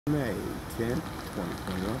May 10th,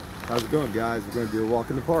 2021. How's it going, guys? We're going to do a walk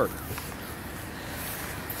in the park.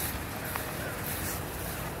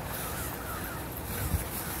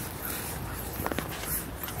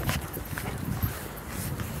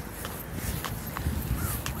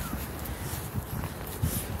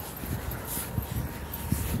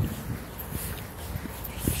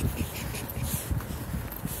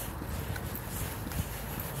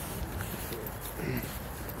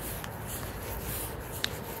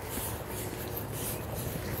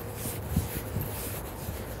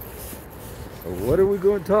 What are we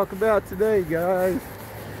going to talk about today, guys?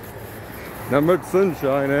 Not much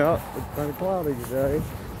sunshine out. It's kind of cloudy today.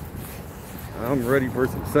 I'm ready for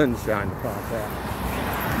some sunshine to pop out.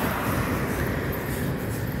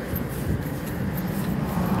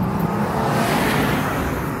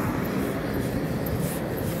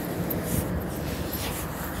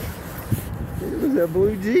 It was that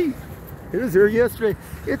blue Jeep. It was here yesterday.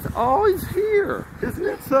 It's always here. Isn't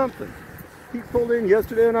it something? He pulled in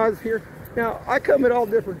yesterday and I was here. Now, I come at all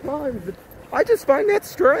different times, but I just find that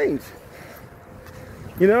strange.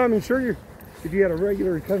 You know, I mean, sure, if you had a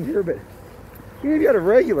regular come here, but you know, if you had a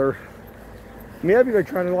regular, I mean, I'd be like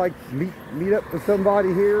trying to like meet up with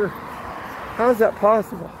somebody here. How's that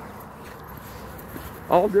possible?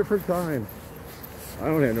 All different times. I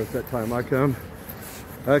don't have no set time I come.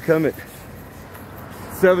 I come at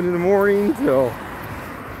 7 in the morning till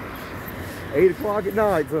 8 o'clock at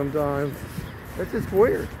night sometimes. That's just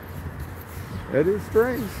weird. That is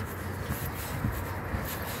strange.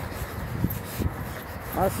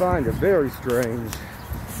 I find it very strange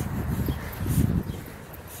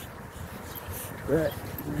that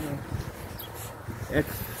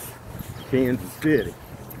ex-Kansas City.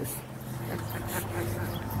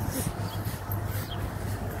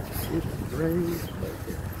 It's strange, but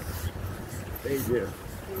they do.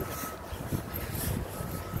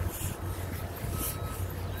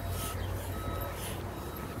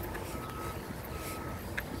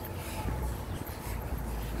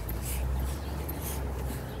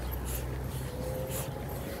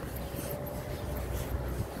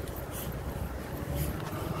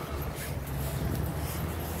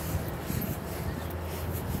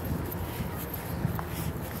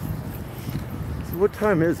 What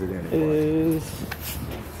time is it anyway? It is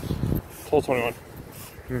 12:21.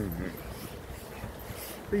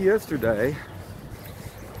 But yesterday,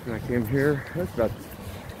 when I came here, that's about,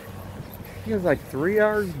 it was like 3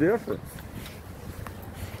 hours difference.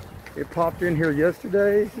 It popped in here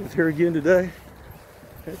yesterday, it's here again today.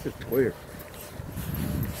 That's just weird.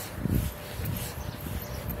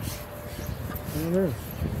 I don't know.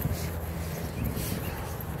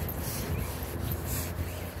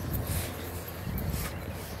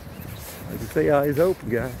 Stay eyes open,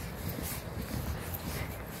 guys.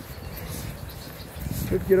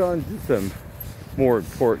 Let's get on to some more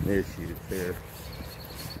important issues here.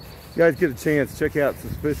 You guys get a chance, check out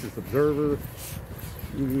Suspicious Observer.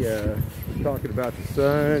 He talking about the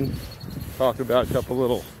sun, talking about a couple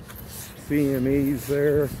little CMEs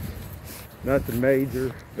there. Nothing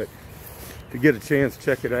major, but to get a chance,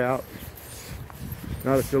 check it out.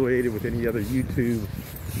 Not affiliated with any other YouTube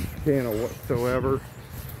channel whatsoever.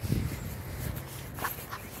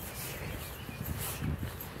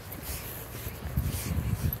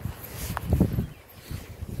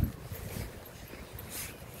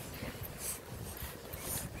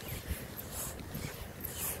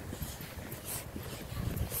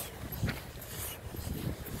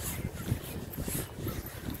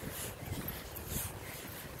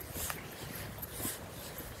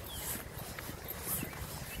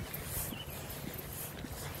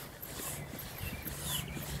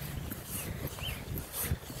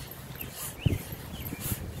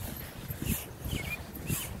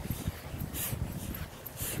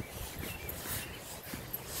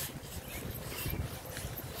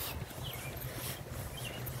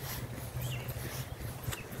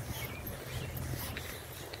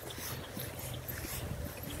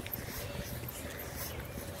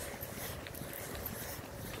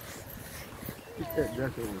 That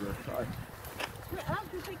duck over there. Sorry. I'm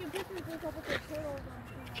just taking pictures of a couple of turtles on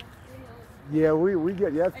videos. Yeah, we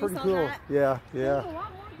get, yeah, it's pretty cool. That? Yeah, yeah. A lot more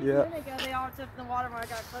Yeah. a minute ago, they all took in the water when I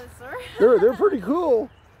got closer. They're pretty cool.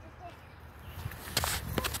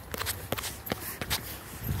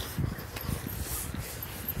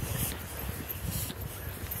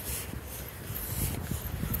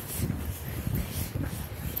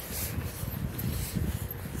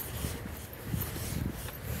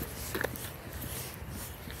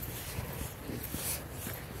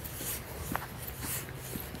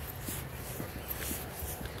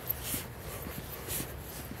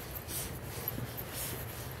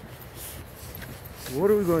 What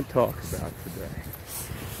are we going to talk about today?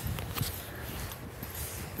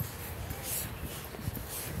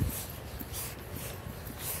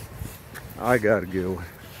 I gotta go.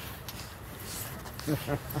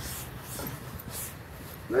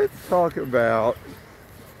 Let's talk about,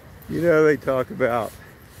 they talk about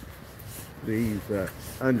these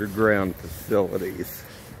underground facilities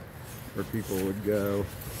where people would go.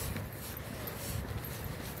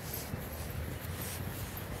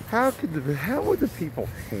 How would the people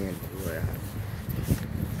handle that?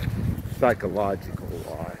 Psychological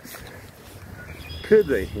wise. Could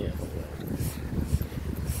they handle that?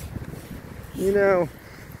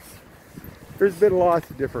 There's been lots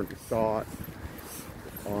of different thoughts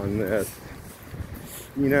on this.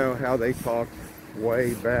 How they talked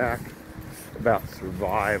way back about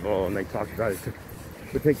survival, and they talked about it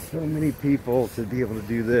would take so many people to be able to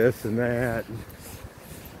do this and that.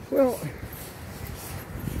 Well,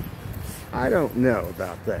 I don't know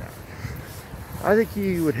about that. I think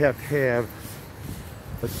you would have to have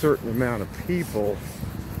a certain amount of people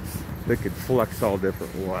that could flex all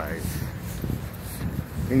different ways.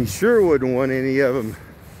 And you sure wouldn't want any of them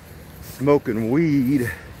smoking weed,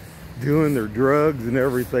 doing their drugs and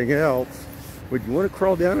everything else. Would you want to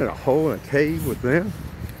crawl down in a hole in a cave with them?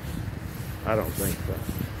 I don't think so.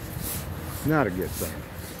 Not a good thing.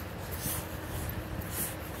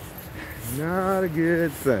 Not a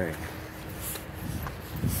good thing.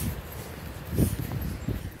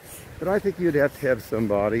 But I think you'd have to have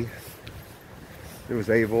somebody that was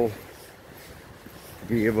able to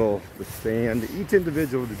be able to stand. Each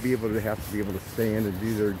individual would be able to have to be able to stand and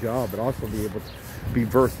do their job, but also be able to be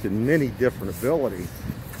versed in many different abilities,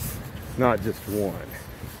 not just one.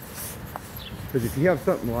 Because if you have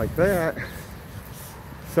something like that,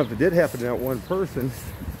 something did happen to that one person,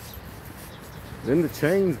 then the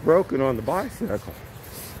chain's broken on the bicycle.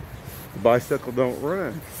 The bicycle don't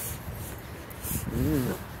run.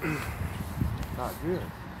 Not good.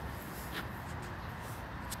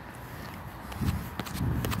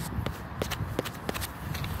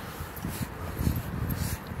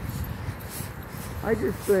 I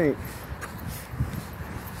just think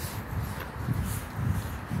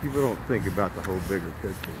people don't think about the whole bigger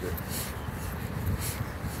picture of this.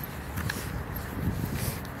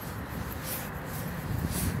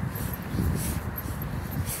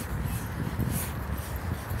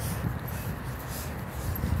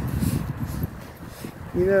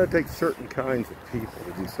 It takes certain kinds of people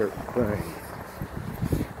to do certain things.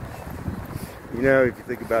 If you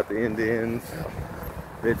think about the Indians,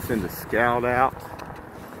 they'd send a scout out.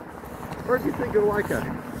 Or if you think of like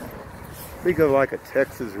a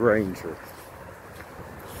Texas Ranger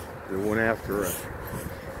that went after a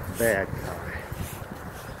bad guy.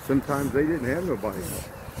 Sometimes they didn't have nobody.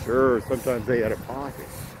 Sure, sometimes they had a pocket,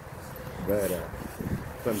 but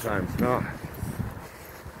sometimes not.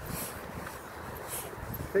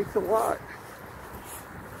 It takes a lot.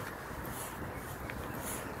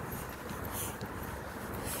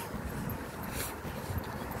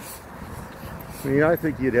 I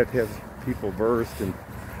think you'd have to have people versed in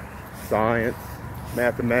science,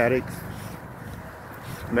 mathematics,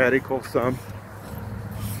 medical, at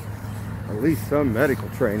least some medical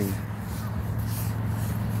training.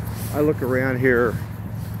 I look around here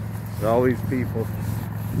at all these people,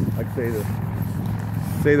 I'd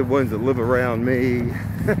say the ones that live around me.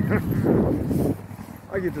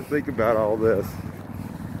 I get to think about all this.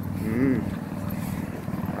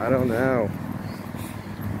 I don't know.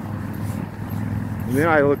 And then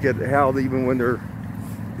I look at how even when they're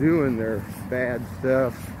doing their bad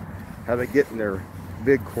stuff, how they get in their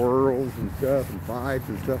big quarrels and stuff and fights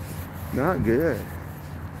and stuff. Not good.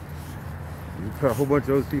 You put a whole bunch of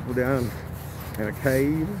those people down in a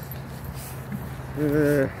cave.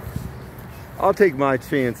 I'll take my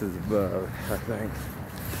chances above, I think.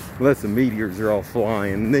 Unless the meteors are all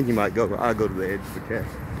flying, and then I'll go to the edge of the cave.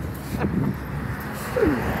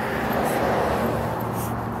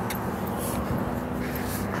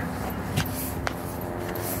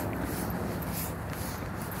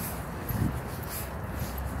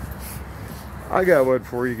 I got one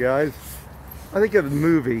for you guys. I think of a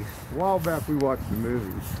movie. A while back we watched the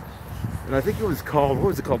movie. And I think it was called, what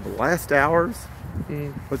was it called? The Last Hours?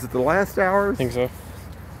 Was it The Last Hours? I think so.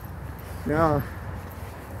 Now,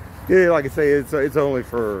 yeah, like I say, it's only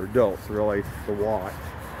for adults really to watch.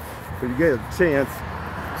 So you get a chance,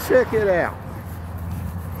 check it out.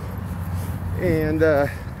 And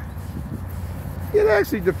it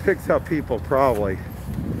actually depicts how people probably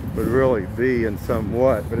would really be in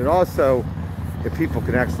somewhat, but it also, if people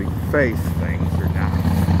can actually face things or not.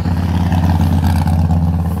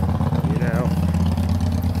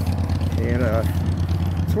 And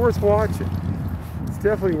it's worth watching. It's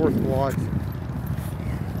definitely worth watching.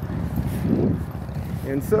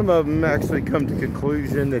 And some of them actually come to the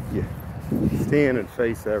conclusion that you stand and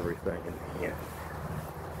face everything in the end.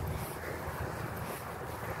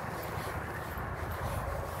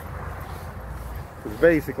 Because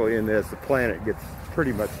basically in this, the planet gets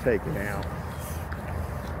pretty much taken out.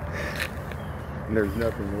 And there's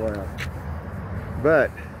nothing left. But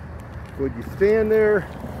would you stand there?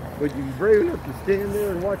 Would you be brave enough to stand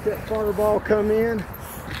there and watch that fireball come in?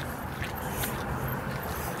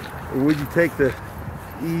 Or would you take the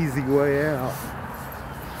easy way out?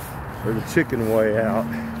 Or the chicken way out?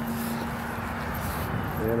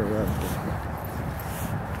 Interesting.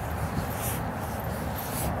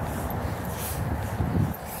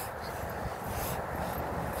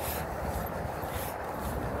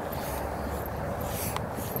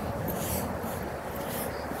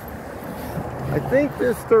 I think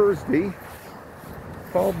this Thursday,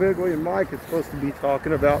 Paul Bigley and Mike is supposed to be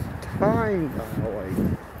talking about time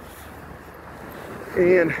dilating.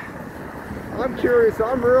 And I'm curious,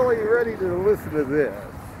 I'm really ready to listen to this.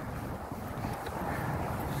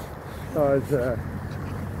 Because,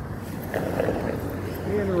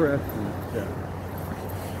 interesting stuff.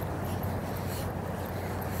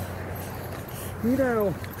 You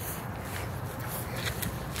know,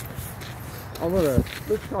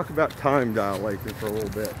 let's talk about time dilation for a little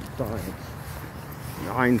bit in science. And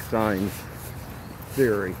Einstein's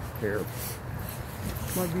theory here.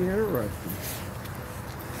 Might be interesting.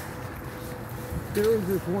 There was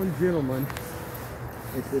this one gentleman,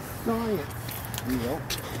 it's a science deal.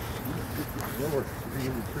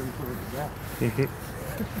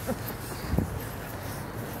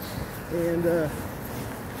 And we're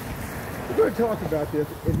going to talk about this,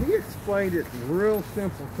 and he explained it in real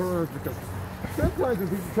simple terms, because sometimes when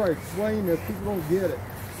people try to explain this, people don't get it.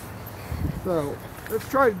 So let's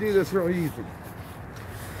try to do this real easy.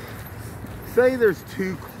 Say there's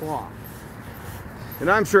two clocks. And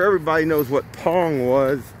I'm sure everybody knows what Pong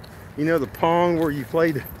was. You know the Pong where you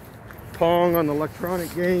played Pong on the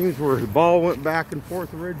electronic games where the ball went back and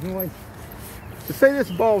forth originally? So say this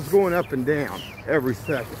ball's going up and down every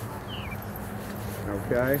second.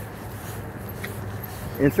 Okay?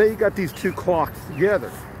 And say you got these two clocks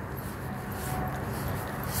together.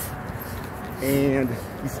 And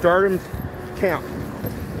you start them counting.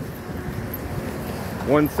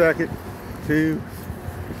 1 second, 2,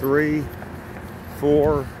 3,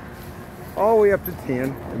 4, all the way up to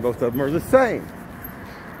 10, and both of them are the same.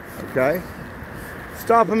 Okay?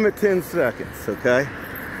 Stop them at 10 seconds, okay?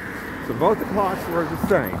 So both the clocks were the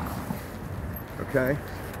same. Okay?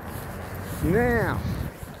 Now,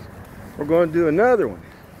 we're going to do another one.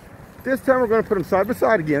 This time we're going to put them side by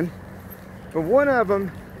side again, but one of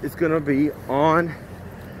them is going to be on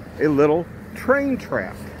a little train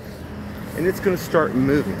track, and it's going to start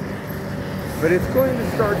moving. But it's going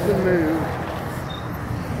to start to move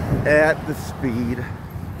at the speed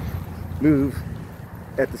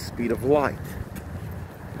of light.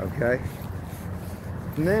 Okay?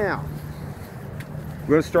 Now, we're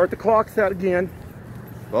going to start the clocks out again.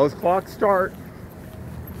 Both clocks start,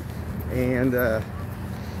 and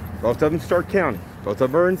both of them start counting. Both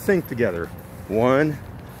of them are in sync together. 1,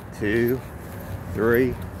 2,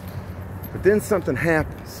 3. But then something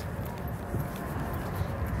happens.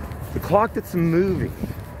 The clock that's moving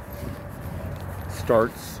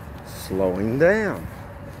starts slowing down.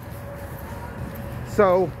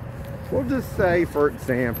 So we'll just say, for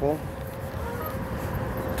example,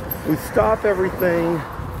 we stop everything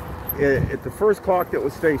at the first clock that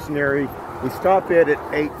was stationary. We stop it at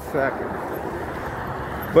 8 seconds.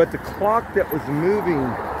 But the clock that was moving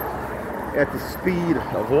at the speed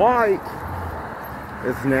of light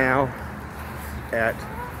is now at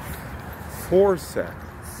 4 seconds.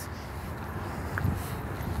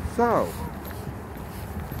 So,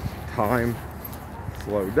 time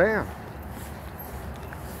slowed down.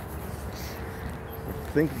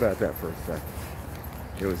 Think about that for a second.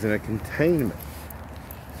 It was in a containment.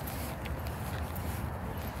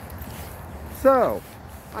 So,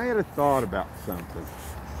 I had a thought about something.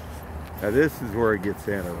 Now this is where it gets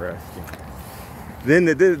interesting. Then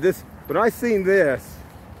when I seen this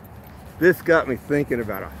got me thinking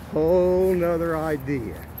about a whole nother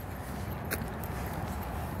idea.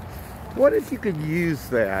 What if you could use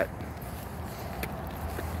that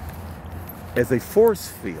as a force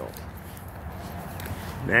field?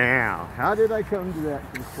 Now, how did I come to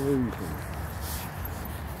that conclusion?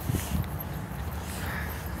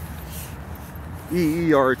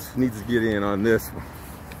 EE Arts needs to get in on this one.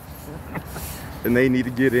 And they need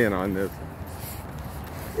to get in on this one.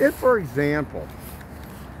 If, for example,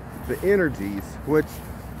 the energies, which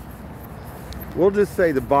we'll just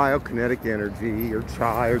say the biokinetic energy, or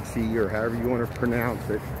chi, or chi, or however you want to pronounce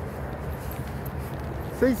it.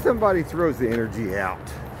 Say somebody throws the energy out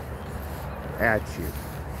at you.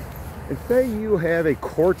 And say you have a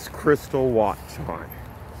quartz crystal watch on.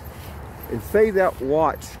 And say that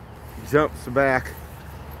watch jumps back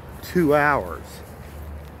 2 hours.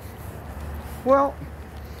 Well,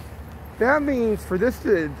 that means for this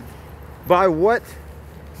to, by what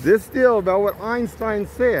Einstein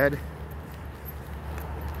said,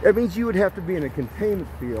 that means you would have to be in a containment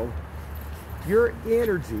field. Your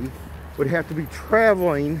energy would have to be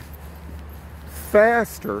traveling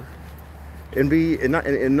faster and not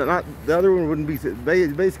the other one wouldn't be,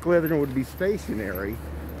 basically the other one would be stationary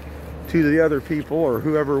to the other people or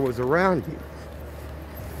whoever was around you.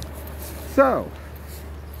 So,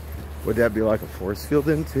 would that be like a force field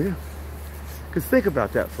then too? Because think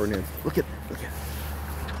about that for an instant. Look at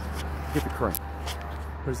the current.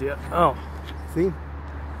 Where's he at? Oh. See?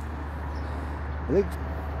 I think.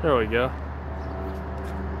 There we go.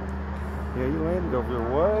 Yeah, you landed over there,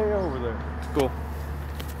 way over there. Cool.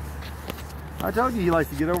 I told you he likes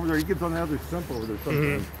to get over there. He gets on the other stump over there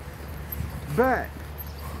sometimes. But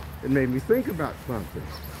it made me think about something.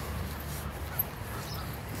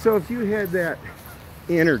 So if you had that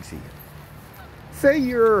energy, say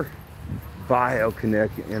your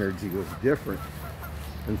biokinetic energy was different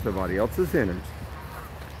than somebody else's energy,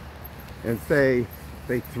 and say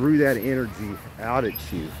they threw that energy out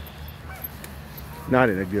at you, not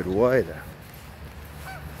in a good way though,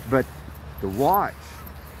 but the watch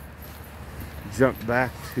jumped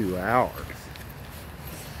back 2 hours.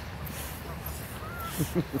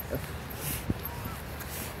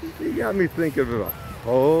 You got me thinking of a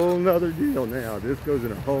whole nother deal now. This goes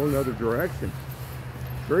in a whole nother direction.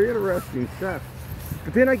 Very interesting stuff.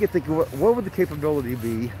 But then I get thinking, what would the capability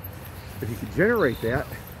be if you could generate that?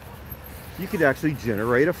 You could actually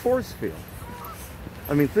generate a force field.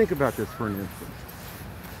 I mean, think about this for an instant.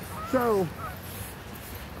 So,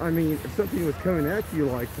 I mean, if something was coming at you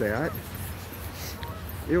like that,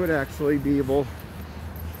 it would actually be able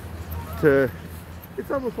to, it's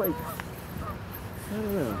almost like, I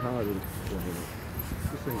don't know how to explain it.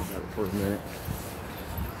 Just think about it for a minute.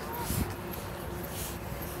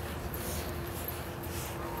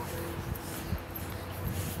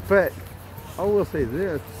 But I will say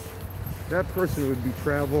this, that person would be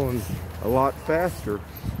traveling a lot faster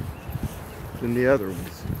than the other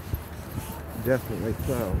ones. Definitely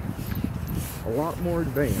so. A lot more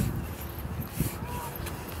advanced.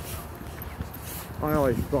 I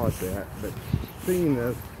always thought that, but seeing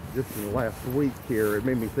this just in the last week here, it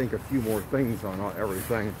made me think a few more things on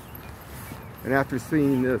everything. And after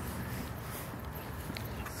seeing this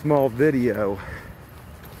small video,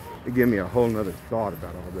 it gave me a whole nother thought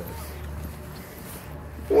about all this.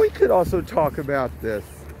 We could also talk about this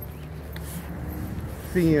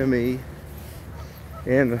CME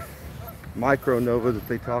and the micronova that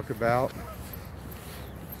they talk about.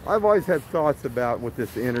 I've always had thoughts about what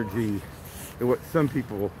this energy and what some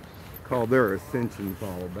people call their ascensions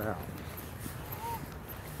all about.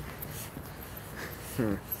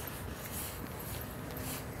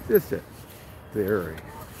 Just a theory.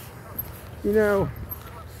 You know,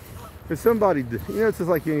 if somebody, you know, it's just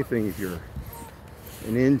like anything. If you're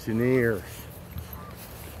an engineer,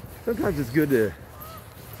 sometimes it's good to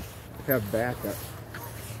have backup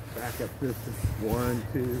systems, 1,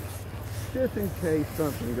 2, just in case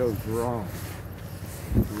something goes wrong.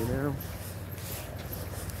 You know,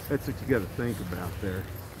 that's what you got to think about there.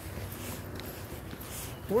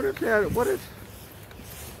 What if,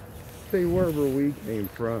 say, wherever we came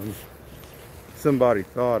from, somebody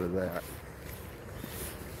thought of that?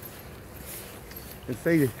 And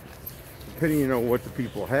say, depending on what the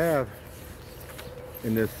people have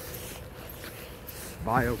in this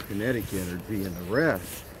biokinetic energy and the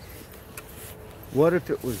rest, what if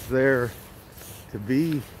it was there to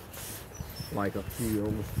be like a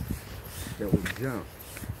field that would jump?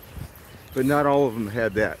 But not all of them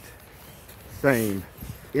had that same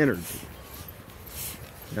energy.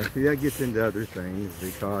 Now see, that gets into other things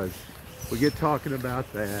because we get talking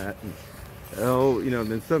about that, and oh, you know,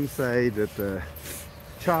 then some say that the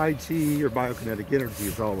chi or biokinetic energy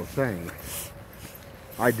is all the same.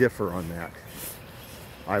 I differ on that.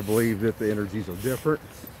 I believe that the energies are different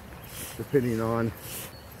depending on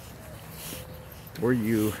where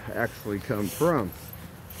you actually come from.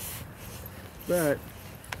 But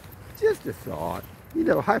just a thought, you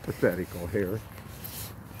know, hypothetical here,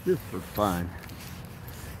 just for fun.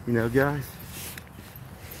 You know, guys.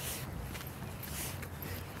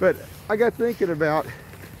 But I got thinking about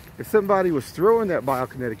if somebody was throwing that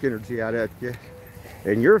biokinetic energy out at you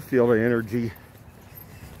and your field of energy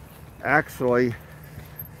actually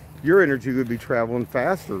your energy would be traveling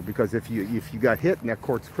faster, because if you got hit and that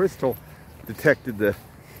quartz crystal detected the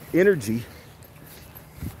energy,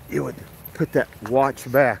 it would put that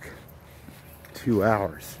watch back 2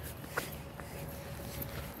 hours.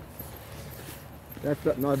 That's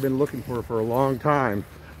something I've been looking for a long time.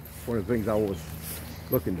 One of the things I was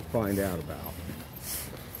looking to find out about.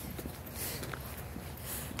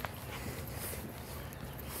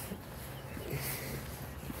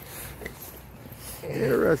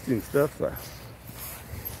 Interesting stuff though.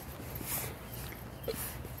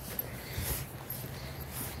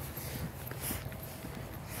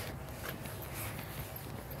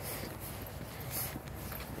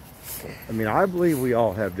 I mean, I believe we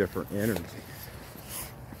all have different energies.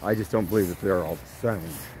 I just don't believe that they're all the same.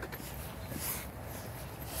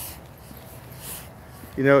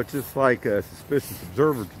 You know, it's just like a suspicious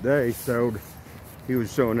observer today showed, he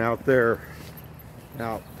was showing out there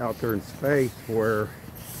in space, where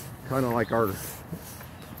kind of like our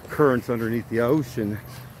currents underneath the ocean,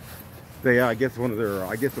 they, I guess it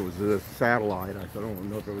was a satellite, I don't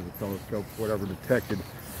know if it was a telescope, whatever, detected,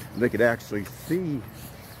 and they could actually see,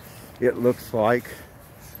 it looks like,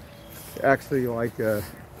 actually like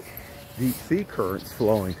deep sea currents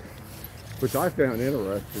flowing, which I found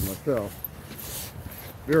interesting myself.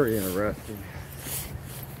 Very interesting.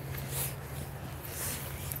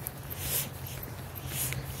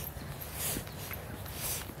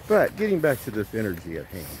 But getting back to this energy at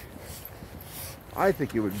hand, I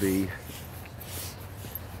think it would be to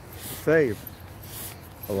save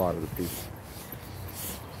a lot of the people.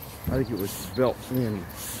 I think it was built in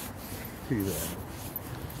to that.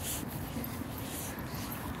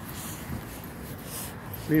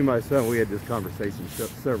 Me and my son, we had this conversation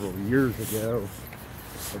several years ago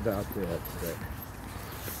about that, but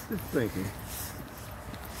just thinking,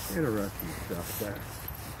 interesting stuff there.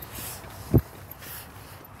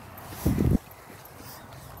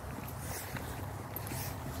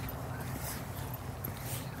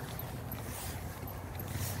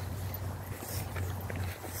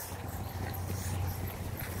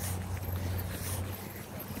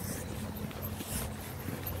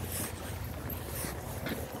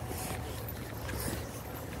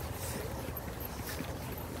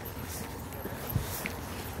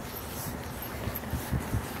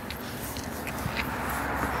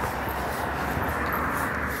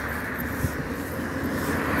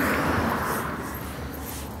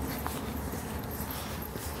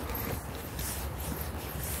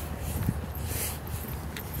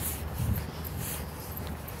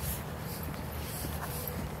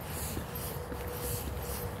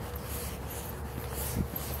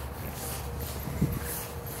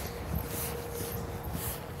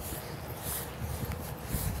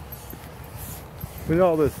 When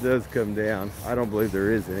all this does come down, I don't believe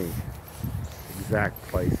there is any exact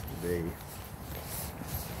place to be.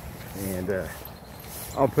 And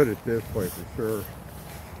I'll put it this way for sure.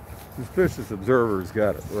 Suspicious observers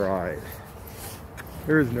got it right.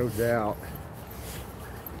 There is no doubt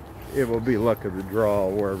it will be luck of the draw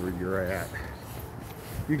wherever you're at.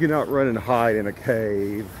 You cannot run and hide in a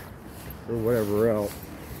cave or whatever else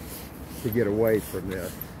to get away from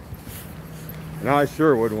this. And I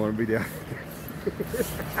sure wouldn't want to be down here.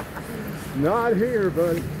 Not here,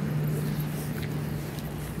 buddy.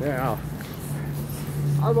 Now,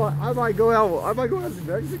 I might go out to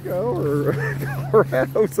Mexico or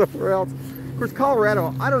Colorado, somewhere else. Of course,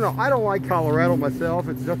 Colorado, I don't know. I don't like Colorado myself.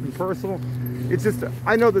 It's nothing personal. It's just,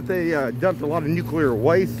 I know that they dumped a lot of nuclear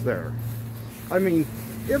waste there. I mean,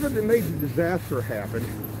 if a major disaster happened,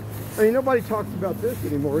 I mean, nobody talks about this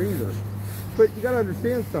anymore either. But you got to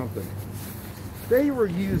understand something. They were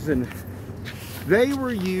using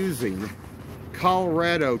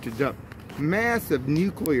Colorado to dump massive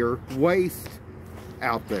nuclear waste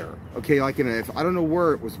out there. Okay, like I don't know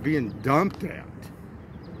where it was being dumped at.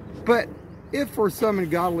 But if for some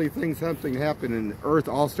ungodly thing something happened and the earth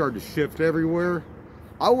all started to shift everywhere,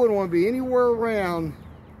 I wouldn't want to be anywhere around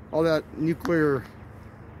all that nuclear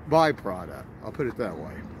byproduct. I'll put it that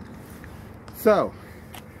way. So,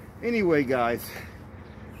 anyway guys,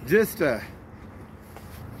 just a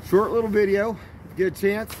short little video. Get a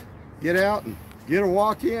chance, get out and get a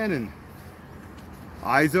walk in, and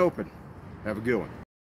eyes open. Have a good one.